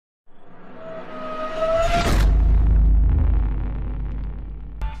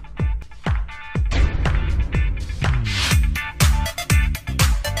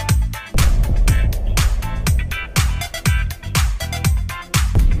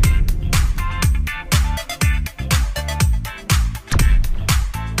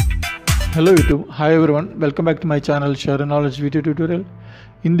Hello YouTube, hi everyone, welcome back to my channel Share Knowledge video tutorial.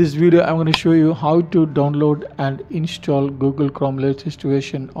 In this video I'm going to show you how to download and install Google Chrome latest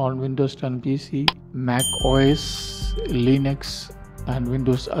version on Windows 10 PC, Mac OS, Linux and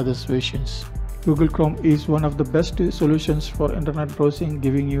Windows other versions. Google Chrome is one of the best solutions for internet browsing,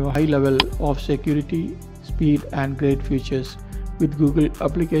 giving you a high level of security, speed and great features. With Google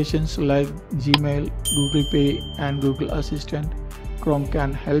applications like Gmail, Google Pay and Google Assistant, Chrome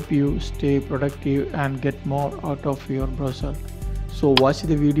can help you stay productive and get more out of your browser. So watch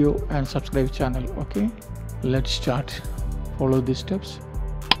the video and subscribe channel. Okay, let's start. Follow these steps.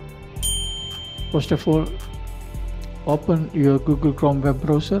 First of all, open your Google Chrome web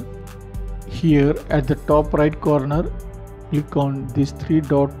browser. Here at the top right corner, click on this three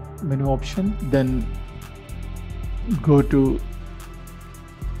dot menu option, then go to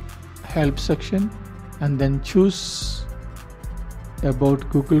help section and then choose about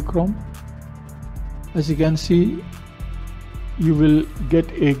Google Chrome. As you can see, you will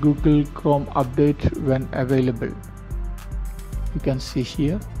get a Google Chrome update when available. You can see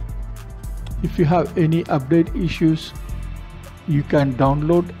here. If you have any update issues, you can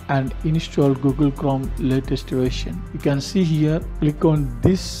download and install Google Chrome latest version. You can see here, click on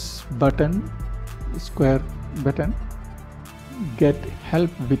this button, square button, get help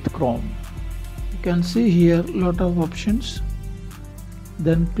with Chrome. You can see here lot of options.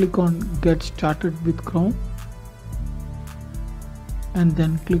 Then click on get started with Chrome and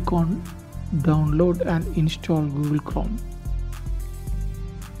then click on download and install Google Chrome.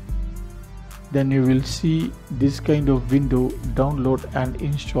 Then you will see this kind of window, download and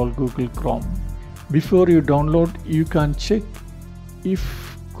install Google Chrome. Before you download, you can check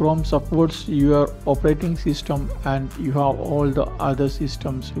if Chrome supports your operating system and you have all the other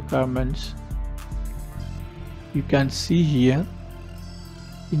systems requirements. You can see here,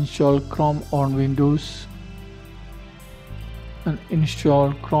 install Chrome on Windows and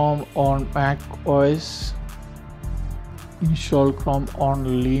install Chrome on Mac OS, install Chrome on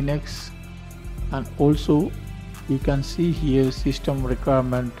Linux, and also you can see here system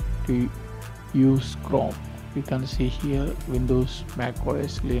requirement to use Chrome. You can see here Windows, Mac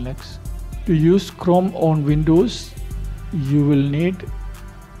OS, Linux. To use Chrome on Windows, you will need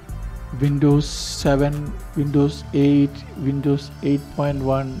Windows 7, Windows 8, Windows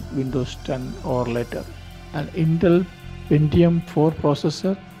 8.1, Windows 10 or later. An Intel Pentium 4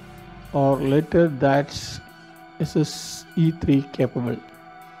 processor or later that's SSE3 capable.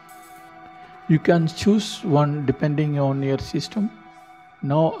 You can choose one depending on your system.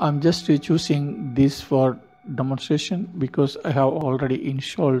 Now I'm just choosing this for demonstration because I have already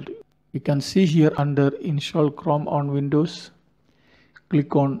installed. You can see here under install Chrome on Windows,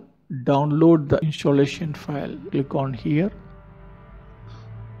 click on download the installation file. Click on here.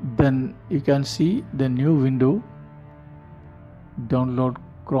 Then you can see the new window, download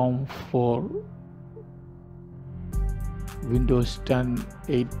Chrome for Windows 10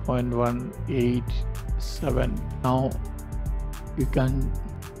 8.1 8.7. Now you can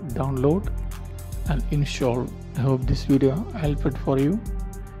download and install. I hope this video helped for you.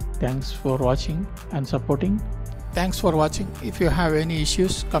 Thanks for watching and supporting. Thanks for watching. If you have any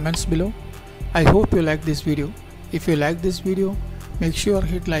issues, comments below. I hope you like this video. If you like this video, make sure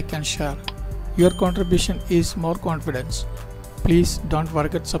hit like and share. Your contribution is more confidence. Please don't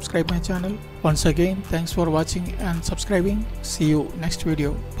forget to subscribe my channel. Once again, thanks for watching and subscribing. See you next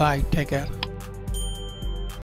video. Bye. Take care.